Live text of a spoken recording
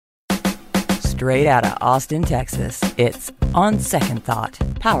Straight out of Austin, Texas, it's On Second Thought,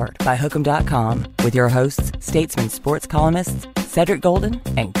 powered by Hook'em.com, with your hosts, Statesman sports columnists Cedric Golden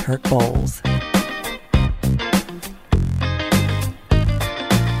and Kirk Bowles.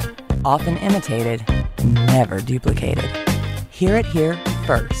 Often imitated, never duplicated. Hear it here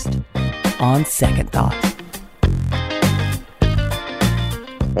first. On Second Thought.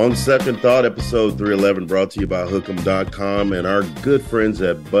 On Second Thought, episode 311, brought to you by Hook'em.com and our good friends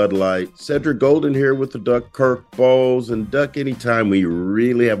at Bud Light. Cedric Golden here with the Duck, Kirk Bowles. And Duck, anytime we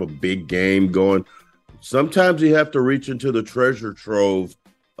really have a big game going, sometimes you have to reach into the treasure trove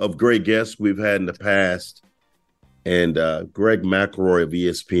of great guests we've had in the past. And Greg McElroy of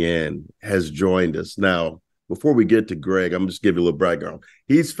ESPN has joined us. Now, before we get to Greg, I'm just giving you a little background.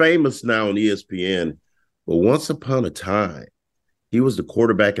 He's famous now on ESPN, but once upon a time, he was the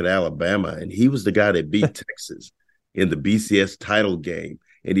quarterback at Alabama, and he was the guy that beat Texas in the BCS title game.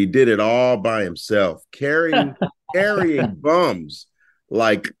 And he did it all by himself, carrying bums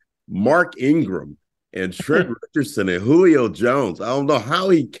like Mark Ingram and Trent Richardson and Julio Jones. I don't know how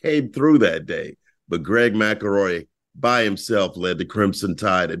he came through that day, but Greg McElroy by himself led the Crimson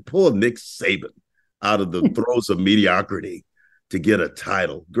Tide and pulled Nick Saban out of the throes of mediocrity to get a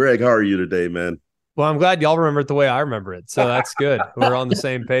title. Greg, how are you today, man? Well, I'm glad y'all remember it the way I remember it. So that's good. We're on the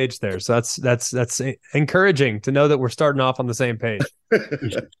same page there. So that's encouraging to know that we're starting off on the same page.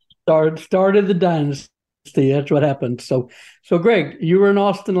 Started the dynasty. That's what happened. So Greg, you were in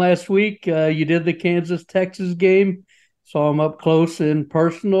Austin last week. You did the Kansas-Texas game. Saw them up close and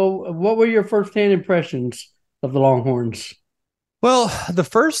personal. What were your firsthand impressions of the Longhorns? Well, the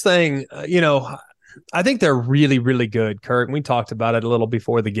first thing, I think they're really, really good, Kirk. We talked about it a little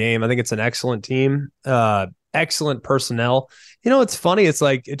before the game. I think it's an excellent team, excellent personnel. It's funny. It's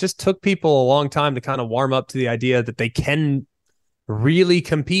like it just took people a long time to kind of warm up to the idea that they can really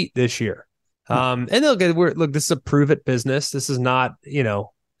compete this year. And look, this is a prove-it business. This is not,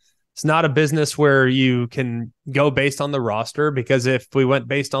 it's not a business where you can go based on the roster, because if we went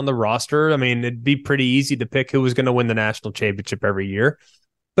based on the roster, I mean, it'd be pretty easy to pick who was going to win the national championship every year.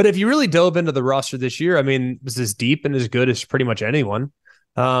 But if you really dove into the roster this year, I mean, it was as deep and as good as pretty much anyone,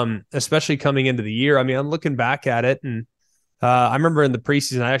 especially coming into the year. I mean, I'm looking back at it, and I remember in the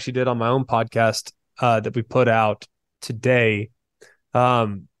preseason, I actually did on my own podcast that we put out today.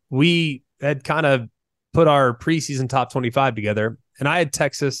 We had kind of put our preseason top 25 together, and I had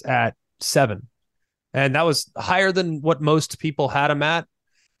Texas at 7. And that was higher than what most people had them at.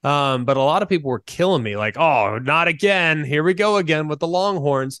 But a lot of people were killing me like, oh, not again. Here we go again with the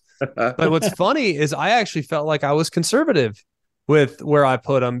Longhorns. But what's funny is I actually felt like I was conservative with where I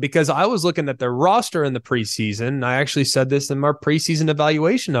put them, because I was looking at their roster in the preseason. I actually said this in my preseason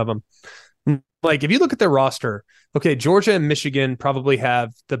evaluation of them. Like, if you look at their roster, okay, Georgia and Michigan probably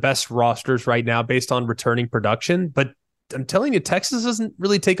have the best rosters right now based on returning production. But I'm telling you, Texas doesn't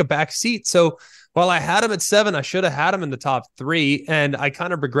really take a back seat. So while I had them at 7, I should have had them in the top 3. And I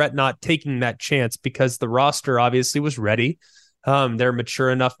kind of regret not taking that chance, because the roster obviously was ready. They're mature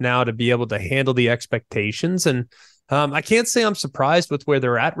enough now to be able to handle the expectations. And I can't say I'm surprised with where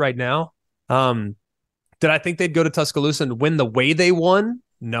they're at right now. Did I think they'd go to Tuscaloosa and win the way they won?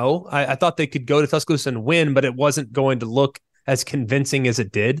 No, I thought they could go to Tuscaloosa and win, but it wasn't going to look as convincing as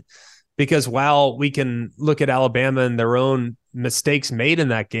it did. Because while we can look at Alabama and their own mistakes made in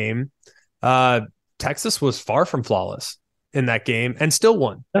that game, Texas was far from flawless in that game and still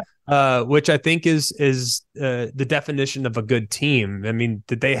won, which I think is the definition of a good team. I mean,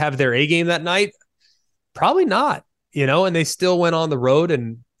 did they have their A game that night? Probably not, and they still went on the road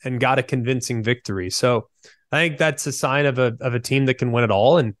and got a convincing victory. So I think that's a sign of a team that can win it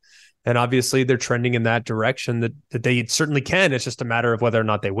all. And obviously they're trending in that direction that they certainly can. It's just a matter of whether or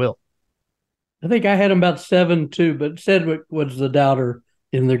not they will. I think I had them about 7 too, but Cedric was the doubter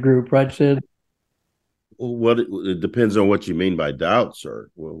in the group, right, Sid? It depends on what you mean by doubt, sir.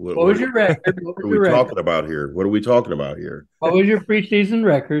 What was your record? What are we talking about here? What are we talking about here? What was your preseason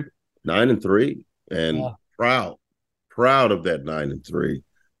record? 9-3, and proud of that 9-3,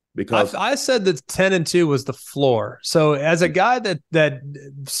 because I said that 10-2 was the floor. So as a guy that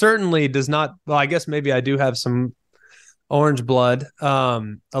certainly does not, well, I guess maybe I do have some orange blood a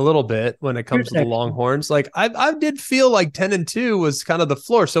little bit when it comes to the Longhorns. Like I did feel like 10-2 was kind of the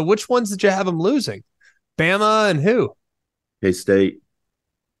floor. So which ones did you have them losing? Bama and who? K-State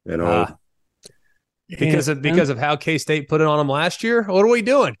and all. Because of how K-State put it on them last year. What are we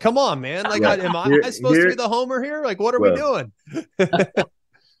doing? Come on, man. Like, am I supposed to be the homer here? Like, what are we doing?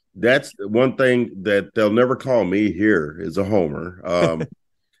 That's one thing that they'll never call me here is a homer.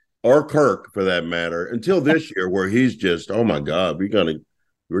 Or Kirk, for that matter, until this year, where he's just, oh my God, we're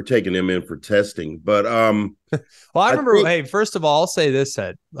we're taking them in for testing. But well, I remember. Hey, first of all, I'll say this: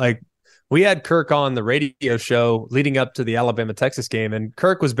 Ed, like we had Kirk on the radio show leading up to the Alabama-Texas game, and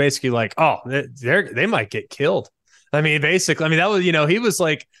Kirk was basically like, "Oh, they might get killed." I mean, basically, I mean that was he was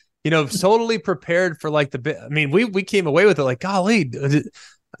like totally prepared for like the bit. I mean, we came away with it like, golly,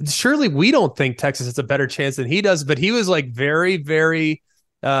 surely we don't think Texas has a better chance than he does, but he was like very, very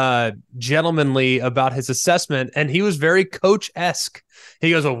gentlemanly about his assessment, and he was very coach-esque. He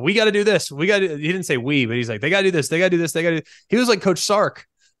goes, well, we got to do this. He didn't say we, but he's like, they got to do this. They got to do this. They got to. He was like Coach Sark.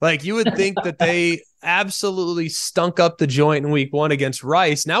 Like you would think that they absolutely stunk up the joint in week 1 against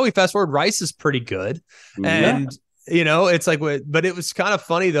Rice. Now we fast forward, Rice is pretty good. And it's like, but it was kind of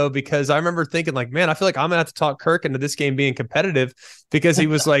funny though, because I remember thinking like, man, I feel like I'm gonna have to talk Kirk into this game being competitive, because he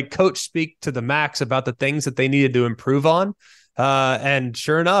was like coach speak to the max about the things that they needed to improve on. And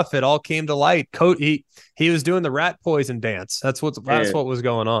sure enough, it all came to light. He was doing the rat poison dance. That's what was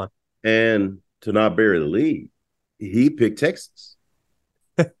going on. And to not bury the lead, he picked Texas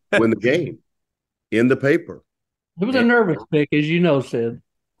win the game in the paper. It was a nervous pick, as you know, Sid.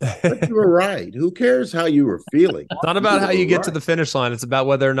 But you were right. Who cares how you were feeling? It's not about how you get to the finish line. It's about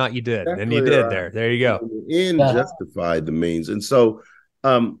whether or not you did. Exactly, and you did there. There you go. And justified the means. And so,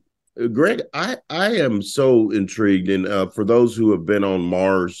 Greg, I am so intrigued. And for those who have been on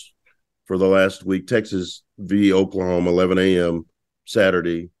Mars for the last week, Texas v. Oklahoma, 11 a.m.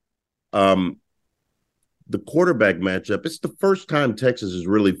 Saturday, the quarterback matchup, it's the first time Texas is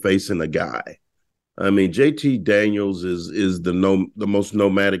really facing a guy. I mean, JT Daniels is the most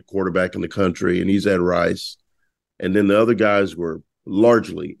nomadic quarterback in the country, and he's at Rice. And then the other guys were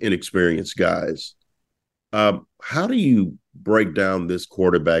largely inexperienced guys. How do you break down this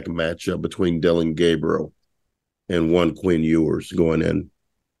quarterback matchup between Dillon Gabriel and one Quinn Ewers going in?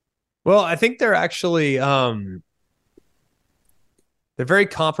 Well, I think they're actually they're very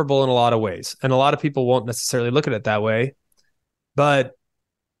comparable in a lot of ways, and a lot of people won't necessarily look at it that way. But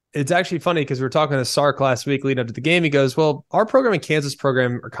it's actually funny because we were talking to Sark last week leading up to the game. He goes, well, our program and Kansas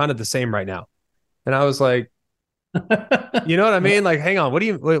program are kind of the same right now. And I was like, you know what I mean? Like, hang on, what do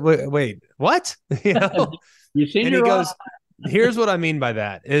you wait, what? You seen and he goes, here's what I mean by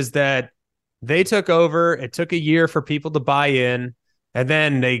that is that they took over. It took a year for people to buy in, and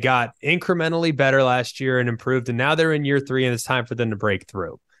then they got incrementally better last year and improved. And now they're in year 3 and it's time for them to break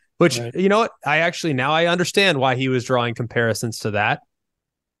through, which, you know what? I understand why he was drawing comparisons to that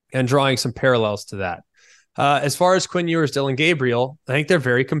and drawing some parallels to that. As far as Quinn Ewers, Dillon Gabriel, I think they're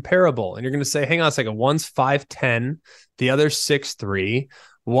very comparable. And you're going to say, hang on a second, one's 5'10", the other's 6'3".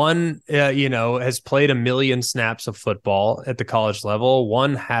 One, has played a million snaps of football at the college level.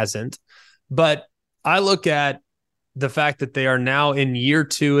 One hasn't. But I look at the fact that they are now in year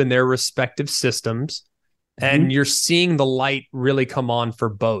 2 in their respective systems, and you're seeing the light really come on for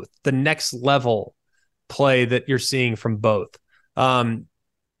both. The next level play that you're seeing from both.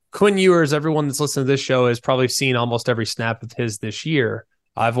 Quinn Ewers, everyone that's listening to this show has probably seen almost every snap of his this year.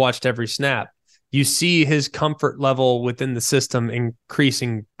 I've watched every snap. You see his comfort level within the system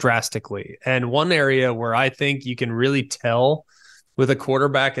increasing drastically. And one area where I think you can really tell with a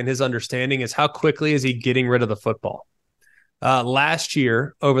quarterback and his understanding is how quickly is he getting rid of the football. Last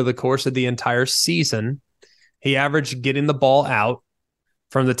year, over the course of the entire season, he averaged getting the ball out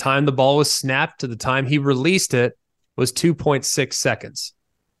from the time the ball was snapped to the time he released it was 2.6 seconds.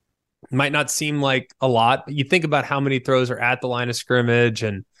 Might not seem like a lot, but you think about how many throws are at the line of scrimmage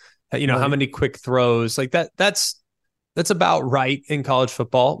and, how many quick throws like that. That's about right in college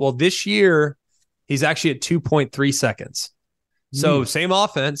football. Well, this year he's actually at 2.3 seconds. So same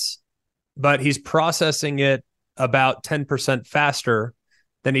offense, but he's processing it about 10% faster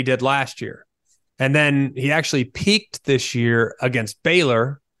than he did last year. And then he actually peaked this year against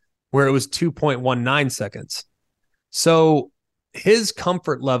Baylor, where it was 2.19 seconds. So his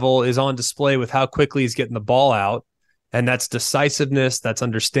comfort level is on display with how quickly he's getting the ball out. And that's decisiveness. That's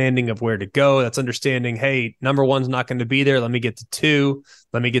understanding of where to go. That's understanding, hey, number 1's not going to be there. Let me get to 2.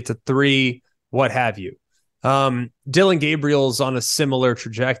 Let me get to 3, what have you. Dillon Gabriel's on a similar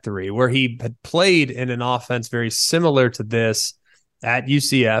trajectory where he had played in an offense very similar to this at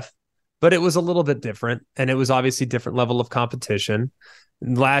UCF, but it was a little bit different. And it was obviously different level of competition.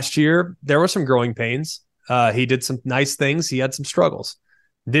 And last year, there were some growing pains. He did some nice things. He had some struggles.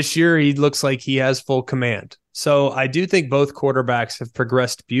 This year, he looks like he has full command. So I do think both quarterbacks have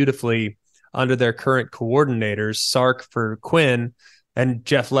progressed beautifully under their current coordinators, Sark for Quinn and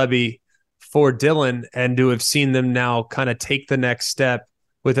Jeff Lebby for Dillon, and to have seen them now kind of take the next step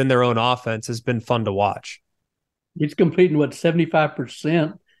within their own offense has been fun to watch. He's completing,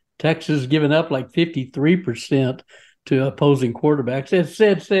 75%? Texas giving up like 53%. to opposing quarterbacks. As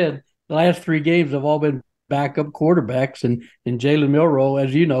said, the last 3 games have all been backup quarterbacks, and Jalen Milroe,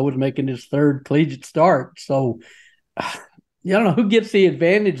 as you know, was making his 3rd collegiate start. So I don't know who gets the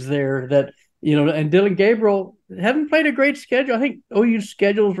advantage there. That and Dylan Gabriel haven't played a great schedule. I think OU's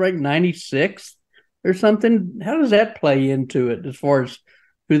schedule is ranked 96th or something. How does that play into it as far as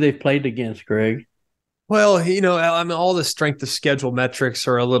who they've played against, Greg? Well, I mean, all the strength of schedule metrics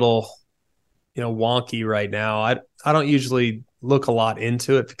are a little, wonky right now. I don't usually look a lot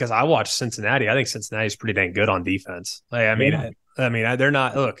into it because I watch Cincinnati. I think Cincinnati's pretty dang good on defense. I mean, they're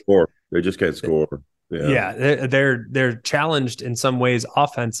not. Look, they just can't score. Yeah, they're challenged in some ways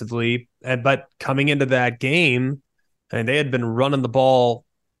offensively, but coming into that game, and they had been running the ball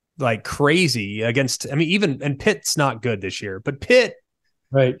like crazy against. I mean, and Pitt's not good this year, but Pitt,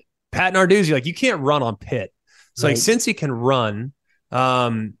 right? Pat Narduzzi, like you can't run on Pitt. So right. Like since he can run,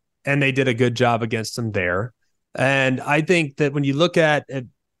 and they did a good job against him there. And I think that when you look at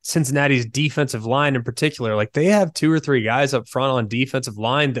Cincinnati's defensive line in particular, like they have 2 or 3 guys up front on defensive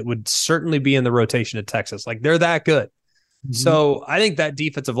line that would certainly be in the rotation at Texas. Like they're that good. Mm-hmm. So I think that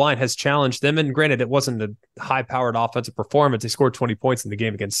defensive line has challenged them. And granted, it wasn't a high-powered offensive performance. They scored 20 points in the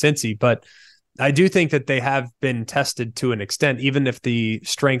game against Cincy, but I do think that they have been tested to an extent, even if the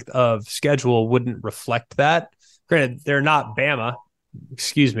strength of schedule wouldn't reflect that. Granted, they're not Bama.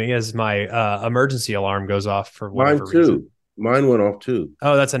 Excuse me, as my emergency alarm goes off for whatever reason. Mine went off too.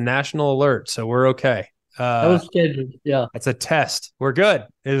 Oh, that's a national alert, so we're okay. That was scheduled, yeah. It's a test. We're good.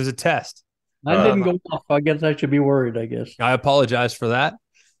 It was a test. Mine didn't go off. I guess I should be worried, I guess. I apologize for that.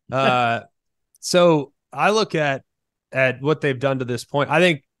 So I look at what they've done to this point. I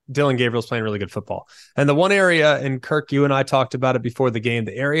think Dylan Gabriel's playing really good football. And the one area, and Kirk, you and I talked about it before the game,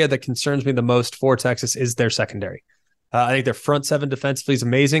 the area that concerns me the most for Texas is their secondary. I think their front 7 defensively is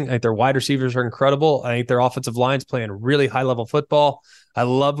amazing. I think their wide receivers are incredible. I think their offensive line's playing really high-level football. I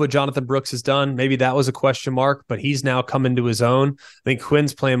love what Jonathan Brooks has done. Maybe that was a question mark, but he's now come into his own. I think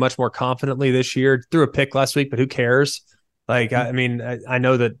Quinn's playing much more confidently this year. Threw a pick last week, but who cares? Like, I mean, I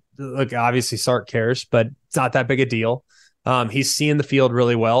know that, look, obviously Sark cares, but it's not that big a deal. He's seeing the field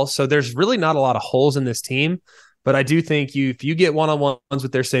really well. So there's really not a lot of holes in this team. But I do think if you get one-on-ones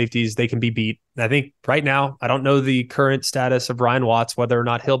with their safeties, they can be beat. And I think right now, I don't know the current status of Ryan Watts, whether or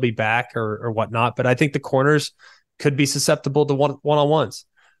not he'll be back or whatnot, but I think the corners could be susceptible to one-on-ones.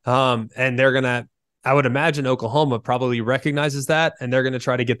 And they're going to, I would imagine Oklahoma probably recognizes that, and they're going to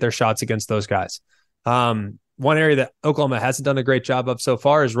try to get their shots against those guys. One area that Oklahoma hasn't done a great job of so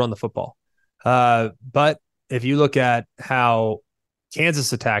far is run the football. But if you look at how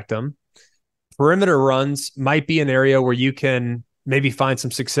Kansas attacked them, perimeter runs might be an area where you can maybe find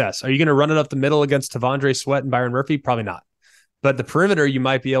some success. Are you going to run it up the middle against Tavondre Sweat and Byron Murphy? Probably not. But the perimeter, you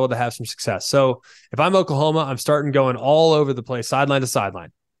might be able to have some success. So if I'm Oklahoma, I'm starting going all over the place, sideline to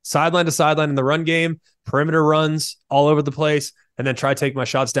sideline in the run game, perimeter runs all over the place, and then try to take my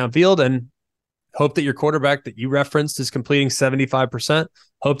shots downfield and hope that your quarterback that you referenced is completing 75%.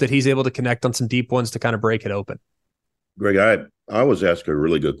 Hope that he's able to connect on some deep ones to kind of break it open. Greg, I was asked a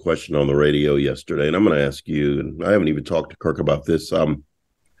really good question on the radio yesterday, and I'm going to ask you, and I haven't even talked to Kirk about this.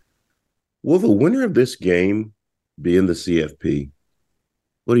 Will the winner of this game be in the CFP?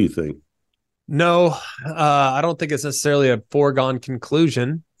 What do you think? No, I don't think it's necessarily a foregone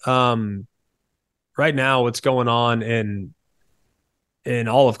conclusion. Right now, what's going on in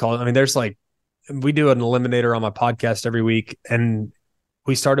all of college, I mean, there's like, we do an eliminator on my podcast every week, and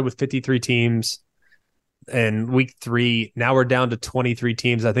we started with 53 teams. And week 3, now we're down to 23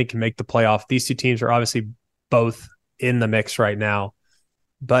 teams I think can make the playoff. These 2 teams are obviously both in the mix right now.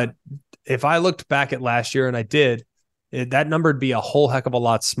 But if I looked back at last year, and I did, that number would be a whole heck of a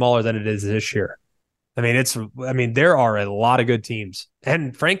lot smaller than it is this year. I mean, there are a lot of good teams.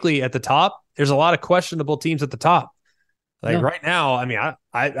 And frankly, at the top, there's a lot of questionable teams at the top. Like right now, I mean,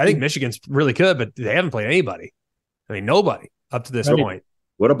 I think Michigan's really good, but they haven't played anybody. I mean, nobody up to this point.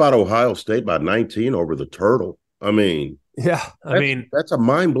 What about Ohio State by 19 over the Turtle? I mean, that's a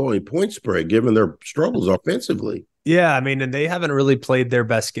mind-blowing point spread given their struggles offensively. Yeah, I mean, and they haven't really played their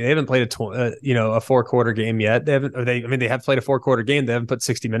best game. They haven't played a 4-quarter game yet. They have played a 4-quarter game. They haven't put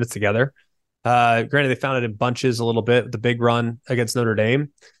 60 minutes together. Granted, they found it in bunches a little bit, the big run against Notre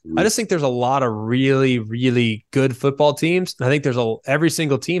Dame. I just think there's a lot of really, really good football teams. And I think every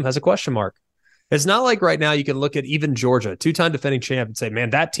single team has a question mark. It's not like right now you can look at even Georgia, 2-time defending champ, and say,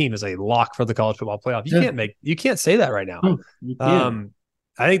 man, that team is a lock for the college football playoff. You can't say that right now.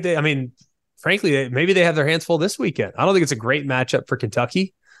 I think frankly, maybe they have their hands full this weekend. I don't think it's a great matchup for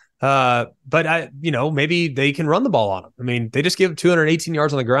Kentucky. But maybe they can run the ball on them. I mean, they just gave 218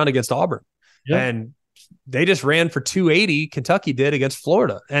 yards on the ground against Auburn. Yeah. And they just ran for 280. Kentucky did against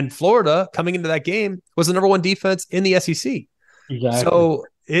Florida, and Florida coming into that game was the number one defense in the SEC. Exactly. So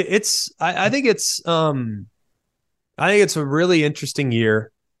I think it's a really interesting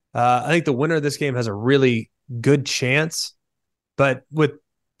year. I think the winner of this game has a really good chance, but with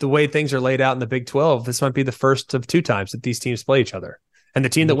the way things are laid out in the Big 12, this might be the first of two times that these teams play each other. And the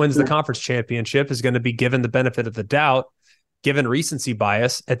team that wins the conference championship is going to be given the benefit of the doubt, given recency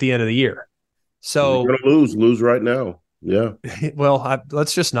bias at the end of the year. So you're going to lose right now. Yeah. Well,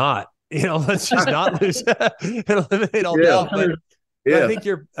 let's just not. Let's just not lose and eliminate all doubt. But yeah.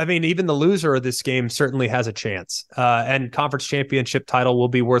 I think even the loser of this game certainly has a chance. And conference championship title will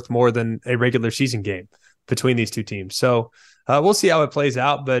be worth more than a regular season game between these two teams. So we'll see how it plays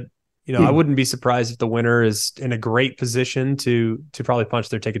out. But, I wouldn't be surprised if the winner is in a great position to probably punch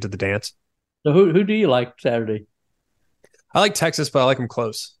their ticket to the dance. So who do you like Saturday? I like Texas, but I like them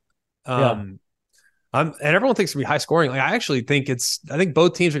close. And everyone thinks it's going to be high scoring. I think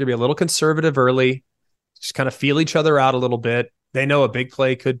both teams are going to be a little conservative early, just kind of feel each other out a little bit. They know a big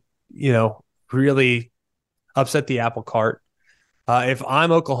play could, really upset the apple cart. If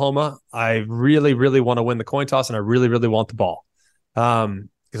I'm Oklahoma, I really, really want to win the coin toss, and I really, really want the ball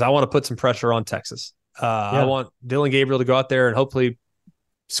because I want to put some pressure on Texas. I want Dylan Gabriel to go out there and hopefully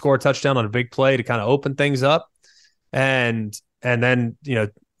score a touchdown on a big play to kind of open things up. And then,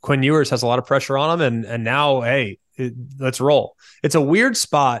 Quinn Ewers has a lot of pressure on him. And now, hey, let's roll. It's a weird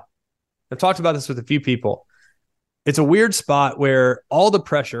spot. I've talked about this with a few people. It's a weird spot where all the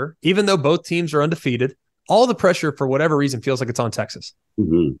pressure, even though both teams are undefeated, all the pressure for whatever reason feels like it's on Texas.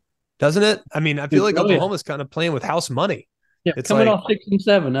 Mm-hmm. Doesn't it? I mean, I feel like Oklahoma's kind of playing with house money. Yeah, it's coming off 6 and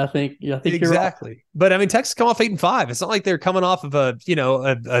 7. I think exactly. You're right. But I mean, Texas come off 8 and 5. It's not like they're coming off of a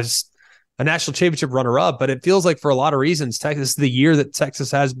national championship runner-up, but it feels like for a lot of reasons, Texas is the year that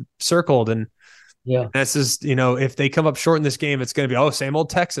Texas has circled. And this is, if they come up short in this game, it's going to be, same old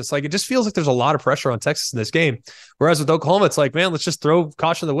Texas. Like, it just feels like there's a lot of pressure on Texas in this game. Whereas with Oklahoma, it's like, man, let's just throw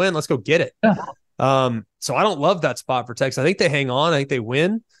caution to the wind. Let's go get it. Yeah. So I don't love that spot for Texas. I think they hang on. I think they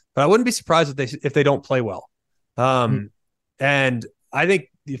win, but I wouldn't be surprised if they don't play well. And I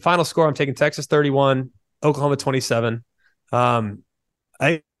think the final score, I'm taking Texas 31, Oklahoma 27. I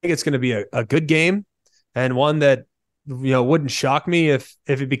think it's going to be a good game and one that, wouldn't shock me if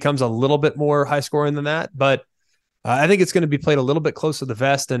it becomes a little bit more high scoring than that. But I think it's going to be played a little bit close to the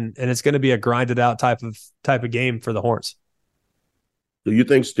vest, and it's going to be a grinded out type of game for the Horns. Do you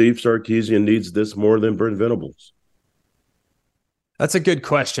think Steve Sarkisian needs this more than Brent Venables? That's a good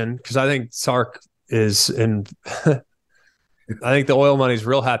question, because I think Sark is in I think the oil money's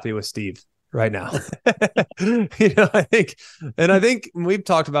real happy with Steve right now. I think we've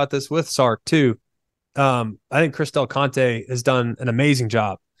talked about this with Sark too. I think Chris Del Conte has done an amazing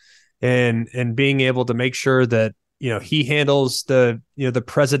job in being able to make sure that, he handles the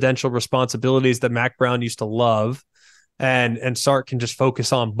presidential responsibilities that Mac Brown used to love, and Sark can just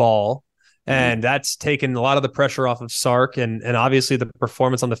focus on ball. And that's taken a lot of the pressure off of Sark, and obviously the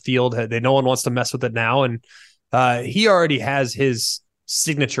performance on the field. No one wants to mess with it now. And he already has his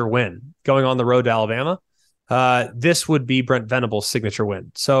signature win going on the road to Alabama. This would be Brent Venables' signature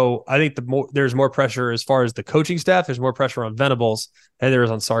win. So I think there's more pressure as far as the coaching staff. There's more pressure on Venables than there is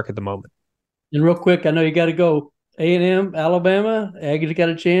on Sark at the moment. And real quick, I know you got to go. A&M, Alabama, Aggies got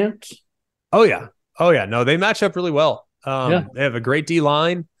a chance? Oh, yeah. No, they match up really well. They have a great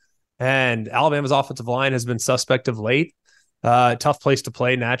D-line, and Alabama's offensive line has been suspect of late. Tough place to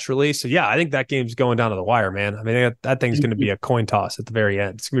play naturally. So, I think that game's going down to the wire, man. I mean, that thing's going to be a coin toss at the very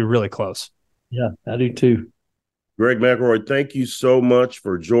end. It's going to be really close. Yeah, I do too. Greg McElroy, thank you so much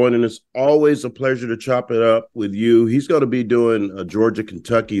for joining us. Always a pleasure to chop it up with you. He's going to be doing Georgia,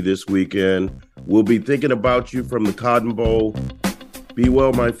 Kentucky this weekend. We'll be thinking about you from the Cotton Bowl. Be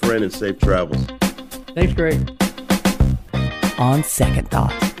well, my friend, and safe travels. Thanks, Greg. On second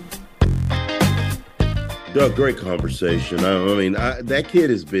thought. Doug, great conversation. I mean, that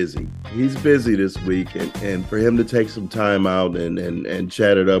kid is busy. He's busy this week, and for him to take some time out and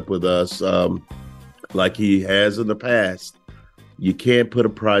chat it up with us like he has in the past, you can't put a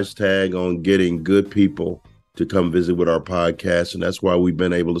price tag on getting good people to come visit with our podcast, and that's why we've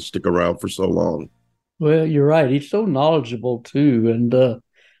been able to stick around for so long. Well, you're right. He's so knowledgeable, too. And,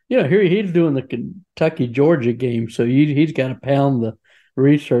 here he's doing the Kentucky-Georgia game, so he's got to pound the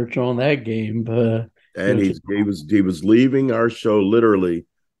research on that game. And he was leaving our show literally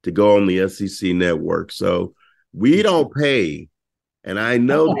to go on the SEC network. So we don't pay, and I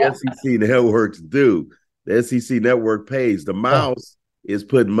know the SEC networks do. The SEC network pays. The mouse is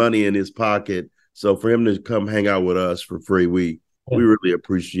putting money in his pocket. So for him to come hang out with us for free, we really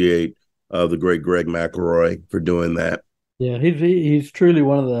appreciate the great Greg McElroy for doing that. Yeah, he's truly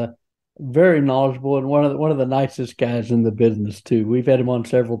one of the very knowledgeable and one of the nicest guys in the business too. We've had him on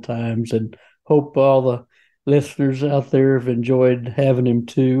several times, and hope all the listeners out there have enjoyed having him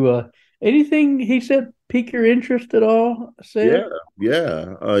too. Anything he said pique your interest at all? Sid?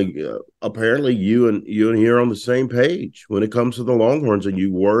 Yeah. Apparently, you and he are on the same page when it comes to the Longhorns, and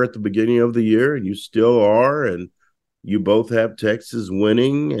you were at the beginning of the year, and you still are, and you both have Texas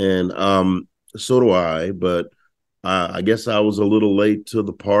winning, and so do I. But I guess I was a little late to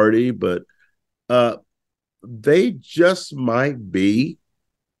the party, but they just might be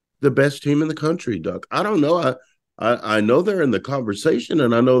the best team in the country, Duck. I don't know. I know they're in the conversation,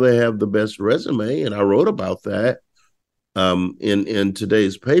 and I know they have the best resume, and I wrote about that in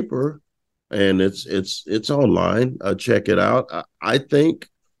today's paper, and it's online. Check it out. I think.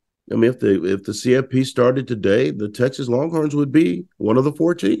 I mean, if the CFP started today, the Texas Longhorns would be one of the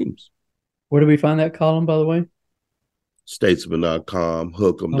 4 teams. Where do we find that column, by the way? Statesman.com,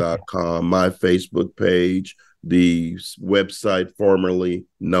 Hookem.com, my Facebook page, the website formerly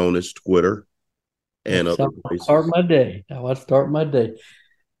known as Twitter, and other places. Start my day. Now I start my day.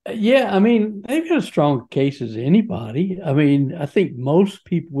 Yeah, I mean, they've got as strong a case as anybody. I mean, I think most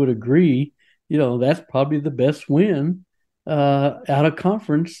people would agree, that's probably the best win out of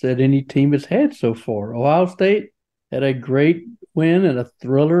conference that any team has had so far. Ohio State had a great win and a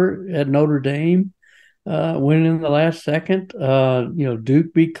thriller at Notre Dame, winning in the last second.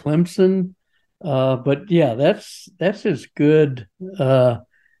 Duke beat Clemson. But yeah, that's as good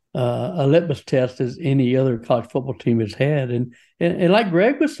a litmus test as any other college football team has had. And like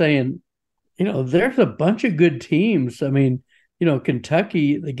Greg was saying, there's a bunch of good teams. I mean,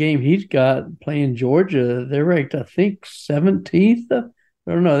 Kentucky, the game he's got playing Georgia, they're ranked, I think, 17th. I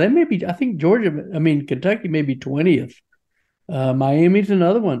don't know. They may be, I think Kentucky may be 20th. Miami's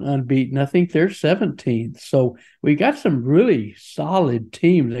another one unbeaten. I think they're 17th. So we got some really solid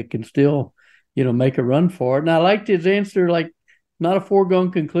teams that can still, make a run for it. And I liked his answer, like, not a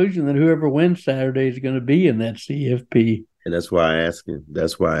foregone conclusion that whoever wins Saturday is going to be in that CFP. And that's why I ask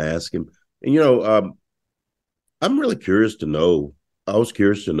him. And, I'm really curious to know. I was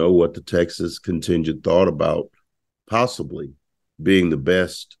curious to know what the Texas contingent thought about possibly being the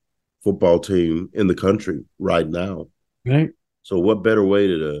best football team in the country right now. Right. So what better way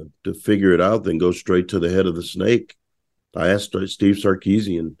to figure it out than go straight to the head of the snake? I asked Steve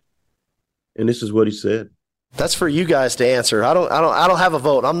Sarkisian, and this is what he said. That's for you guys to answer. I don't have a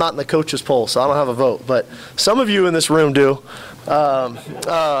vote. I'm not in the coach's poll, so I don't have a vote. But some of you in this room do. But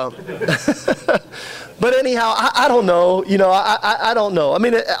anyhow, I don't know. I don't know. I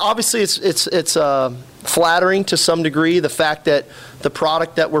mean, obviously, it's flattering to some degree. The fact that the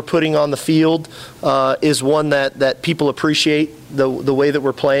product that we're putting on the field is one that people appreciate the way that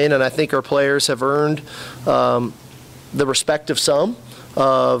we're playing, and I think our players have earned the respect of some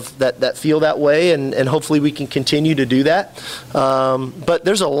of that feel that way, and hopefully we can continue to do that. But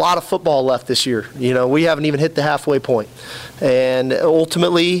there's a lot of football left this year. We haven't even hit the halfway point, and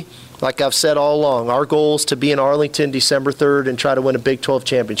ultimately, like I've said all along, our goal is to be in Arlington December 3rd and try to win a Big 12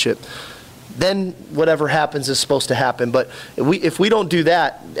 championship. Then whatever happens is supposed to happen. But if we don't do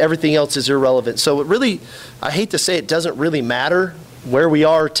that, everything else is irrelevant. So it really, I hate to say it doesn't really matter where we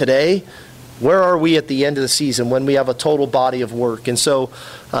are today. Where are we at the end of the season when we have a total body of work? And so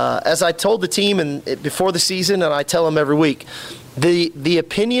as I told the team before the season, and I tell them every week, the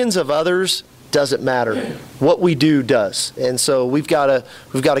opinions of others doesn't matter. What we do does. And so we've got to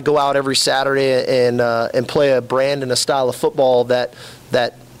go out every Saturday and play a brand and a style of football that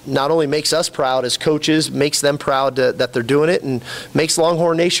not only makes us proud as coaches, makes them proud that they're doing it, and makes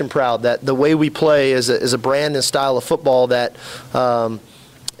Longhorn Nation proud that the way we play is a brand and style of football that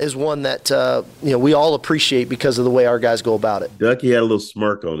is one that we all appreciate because of the way our guys go about it. Ducky had a little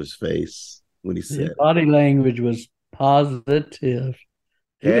smirk on his face when he said his body language was positive.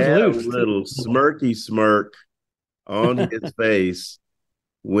 He had a little smirky smirk on his face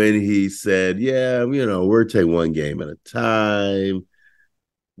when he said, yeah, we're taking one game at a time.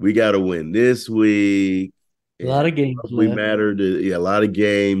 We got to win this week. A lot of games left. A lot of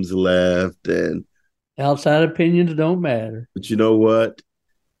games left. And outside opinions don't matter. But you know what?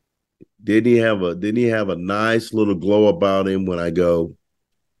 Didn't he have a nice little glow about him when I go,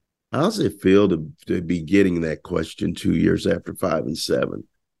 how's it feel to be getting that question 2 years after 5 and 7?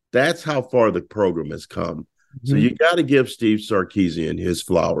 That's how far the program has come. Mm-hmm. So you got to give Steve Sarkisian his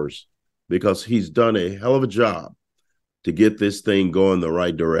flowers because he's done a hell of a job to get this thing going the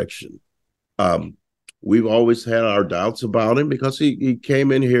right direction. We've always had our doubts about him because he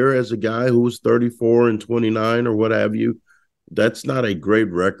came in here as a guy who was 34 and 29 or what have you, That's not a great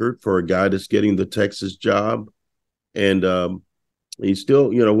record for a guy that's getting the Texas job. And he's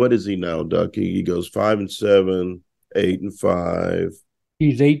still, what is he now, Duck? He goes 5-7, 8-5.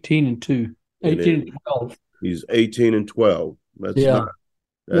 He's 18-2, And 18-12. He's 18-12. That's Yeah.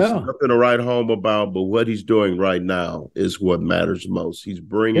 nothing to write home about, but what he's doing right now is what matters most. He's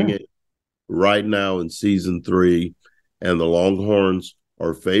bringing it right now in season 3, and the Longhorns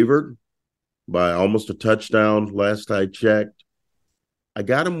are favored by almost a touchdown last I checked. I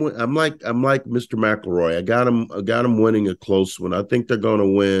got him. I'm like Mr. McElroy. I got him winning a close one. I think they're going to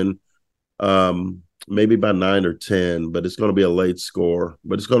win maybe by 9 or 10, but it's going to be a late score,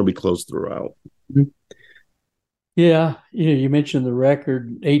 but it's going to be close throughout. Yeah, you mentioned the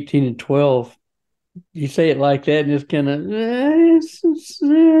record 18-12. You say it like that, and it's kind of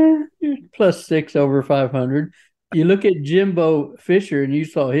 +6 over 500. You look at Jimbo Fisher, and you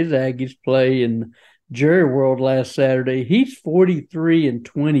saw his Aggies play in Jerry World last Saturday. He's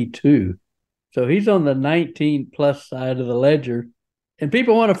 43-22, so he's on the 19+ side of the ledger, and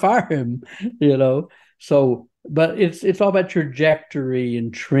people want to fire him, So, but it's all about trajectory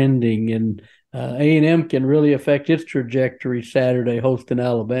and trending, and A&M can really affect its trajectory Saturday hosting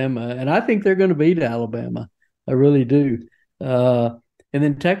Alabama, and I think they're going to beat Alabama. I really do. And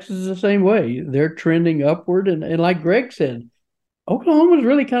then Texas is the same way. They're trending upward, and like Greg said, Oklahoma's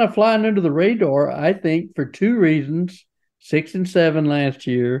really kind of flying under the radar, I think, for 2 reasons. 6-7 last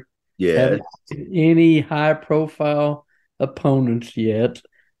year. Yeah. Haven't any high-profile opponents yet.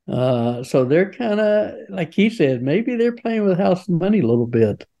 So they're kind of, like he said, maybe they're playing with house money a little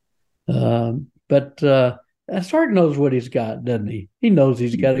bit. But Sark knows what he's got, doesn't he? He knows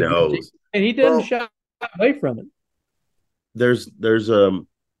he's got a good team, and he doesn't shy away from it. There's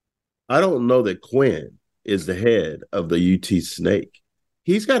I don't know that Quinn is the head of the UT Snake.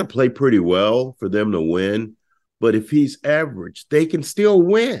 He's got to play pretty well for them to win, but if he's average, they can still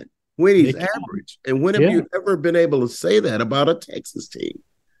win when he's average. And when have you ever been able to say that about a Texas team?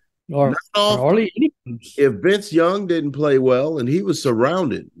 Or if Vince Young didn't play well, and he was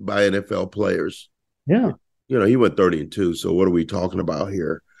surrounded by NFL players. Yeah. He went 30-2. So what are we talking about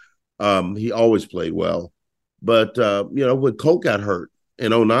here? He always played well. But, when Colt got hurt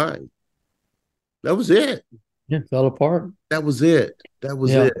in 2009, that was it. Yeah, fell apart. That was it.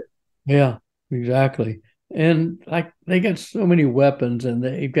 Yeah, exactly. And like they got so many weapons, and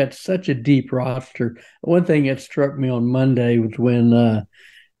they've got such a deep roster. One thing that struck me on Monday was when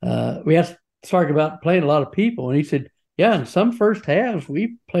we asked Sark about playing a lot of people, and he said, yeah, in some first halves,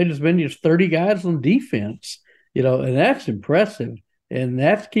 we played as many as 30 guys on defense, and that's impressive. And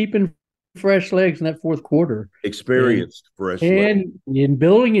that's keeping fresh legs in that fourth quarter. Experienced fresh legs. And in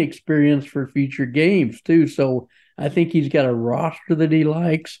building experience for future games, too. So I think he's got a roster that he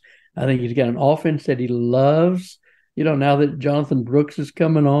likes. I think he's got an offense that he loves. Now that Jonathan Brooks is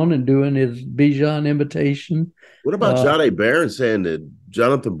coming on and doing his Bijan imitation. What about Johnny Barron saying that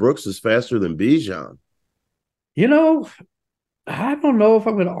Jonathan Brooks is faster than Bijan? I don't know if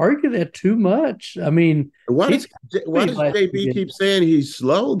I'm going to argue that too much. I mean, why does JB keep saying he's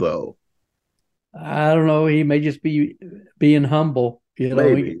slow, though? I don't know. He may just be being humble. He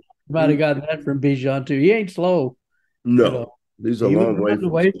might have gotten that from Bijan, too. He ain't slow. No. He's a long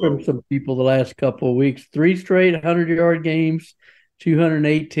way from some people the last couple of weeks. 3 straight 100-yard games,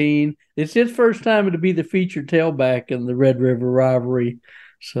 218. It's his first time to be the featured tailback in the Red River rivalry.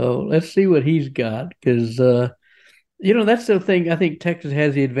 So let's see what he's got, because that's the thing. I think Texas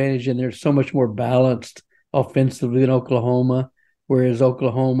has the advantage, and they're so much more balanced offensively than Oklahoma, whereas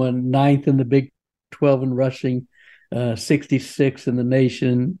Oklahoma 9th in the Big 12 in rushing, 66th in the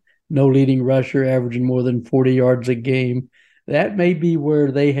nation, no leading rusher, averaging more than 40 yards a game. That may be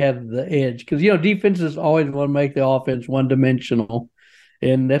where they have the edge, because defenses always want to make the offense one-dimensional,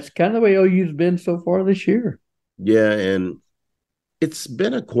 and that's kind of the way OU's been so far this year. Yeah, and it's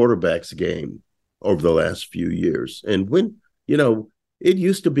been a quarterback's game over the last few years, and when it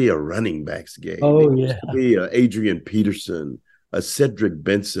used to be a running backs game. Oh, it used to be Adrian Peterson, a Cedric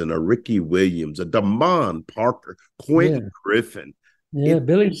Benson, a Ricky Williams, a Damon Parker, Quentin Griffin. Yeah,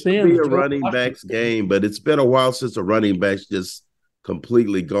 Billy Sims. Be a running backs game, but it's been a while since a running back's just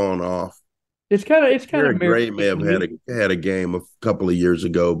completely gone off. It's kind of Gray may have had a game a couple of years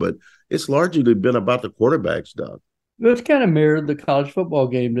ago, but it's largely been about the quarterbacks, Doug. It's kind of mirrored the college football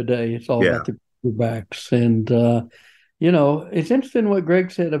game today. It's all about the quarterbacks, and it's interesting what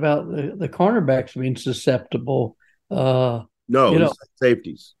Greg said about the cornerbacks being susceptible.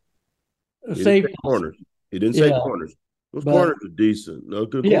 Safeties. He didn't say corners. He didn't say corners. Those corners are decent. No,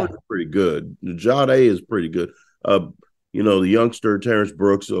 good corners are pretty good. Jade is pretty good. The youngster Terrence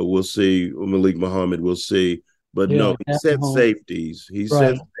Brooks, we'll see. Malik Muhammad, we'll see. But Yeah, no, he at said home. safeties. He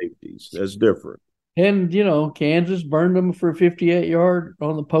said Right. safeties. That's different. And, Kansas burned them for a 58-yard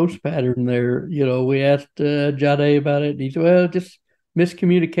on the post pattern there. We asked Jade about it. And he said, well, just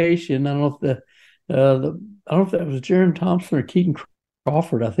miscommunication. I don't know if I don't know if that was Jaron Thompson or Keaton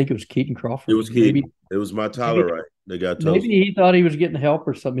Crawford. I think it was Keaton It Crawford. was key. It was my Tyler Wright. They got Maybe toasted. he thought he was getting help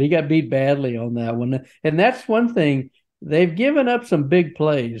or something. He got beat badly on that one. And that's one thing. They've given up some big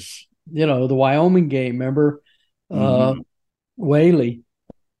plays. The Wyoming game, remember? Mhm. Whaley.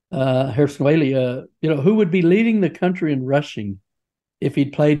 Harrison Whaley, who would be leading the country in rushing if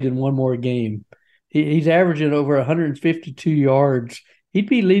he'd played in one more game. He's averaging over 152 yards. He'd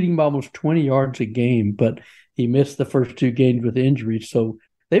be leading by almost 20 yards a game, but he missed the first two games with injuries. So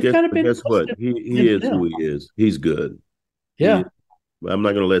they've kind of been Guess what? He is him. who he is. He's good. Yeah. I'm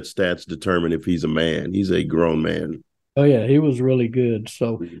not going to let stats determine if he's a man. He's a grown man. Oh yeah, he was really good.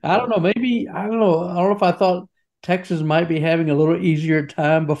 So I don't know. Maybe I don't know. I don't know if I thought Texas might be having a little easier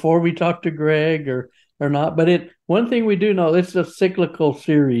time before we talked to Greg or not. But one thing we do know, it's a cyclical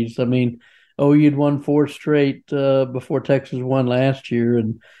series. I mean, you'd won four straight before Texas won last year,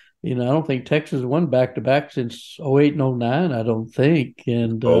 and I don't think Texas won back to back since 08 and 09. I don't think.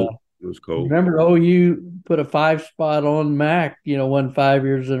 And It was cold. remember, OU put a 5 spot on MAC. Won 5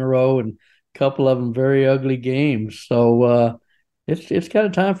 years in a row, and a couple of them very ugly games. So it's kind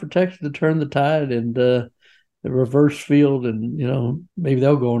of time for Texas to turn the tide and the reverse field, and maybe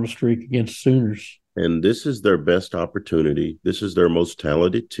they'll go on a streak against Sooners. And this is their best opportunity. This is their most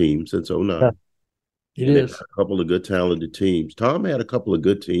talented team since 09. Yeah, it and is. A couple of good talented teams. Tom had a couple of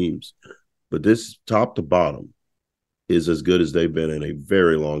good teams, but this top to bottom is as good as they've been in a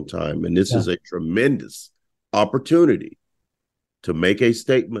very long time. And this is a tremendous opportunity to make a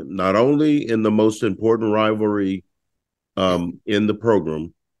statement, not only in the most important rivalry in the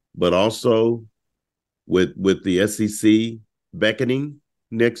program, but also with the SEC beckoning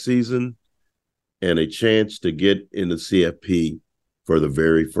next season and a chance to get in the CFP for the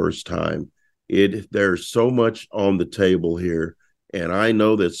very first time. There's so much on the table here, and I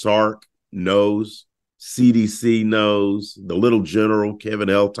know that Sark knows, CDC knows, the little general Kevin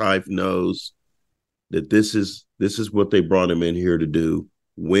Eltife knows that this is what they brought him in here to do,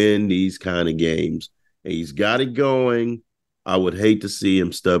 win these kind of games. And he's got it going. I would hate to see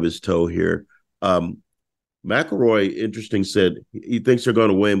him stub his toe here. McElroy, interesting, said he thinks they're going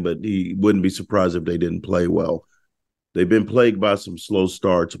to win, but he wouldn't be surprised if they didn't play well. They've been plagued by some slow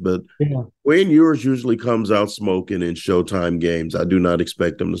starts, but Wayne Ewers usually comes out smoking in Showtime games. I do not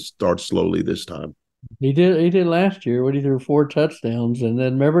expect them to start slowly this time. He did last year when he threw 4 touchdowns, and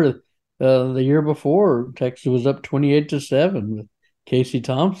then remember the year before Texas was up 28-7 with Casey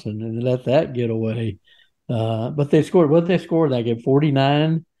Thompson, and they let that get away. But they scored that game,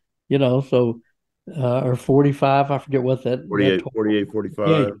 49, or 45. I forget what that 45.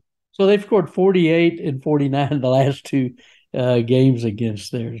 Yeah. So they've scored 48 and 49 the last two games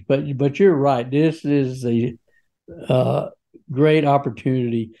against theirs. But you're right. This is a great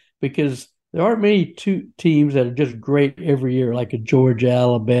opportunity because there aren't many two teams that are just great every year, like a Georgia,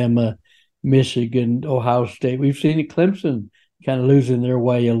 Alabama, Michigan, Ohio State. We've seen it, Clemson kind of losing their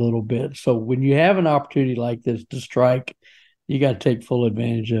way a little bit. So when you have an opportunity like this to strike, you got to take full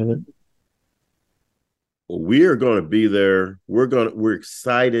advantage of it. Well, we are going to be there. We're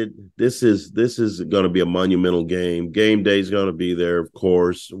excited. This is going to be a monumental game. Game day is going to be there, of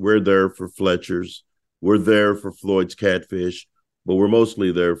course. We're there for Fletcher's. We're there for Floyd's Catfish, but we're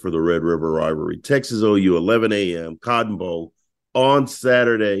mostly there for the Red River rivalry. Texas OU, 11 a.m., Cotton Bowl on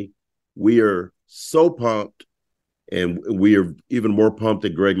Saturday. We are so pumped, and we are even more pumped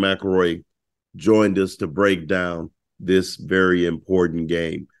that Greg McElroy joined us to break down this very important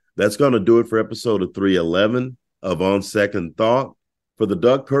game. That's going to do it for episode of 311 of On Second Thought. For the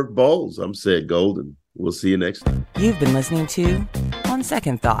Doug Kirk Bowles, I'm Seth Golden. We'll see you next time. You've been listening to On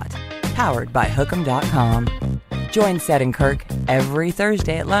Second Thought, powered by Hook'em.com. Join Seth and Kirk every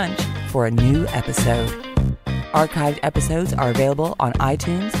Thursday at lunch for a new episode. Archived episodes are available on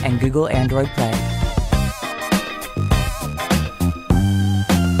iTunes and Google Android Play.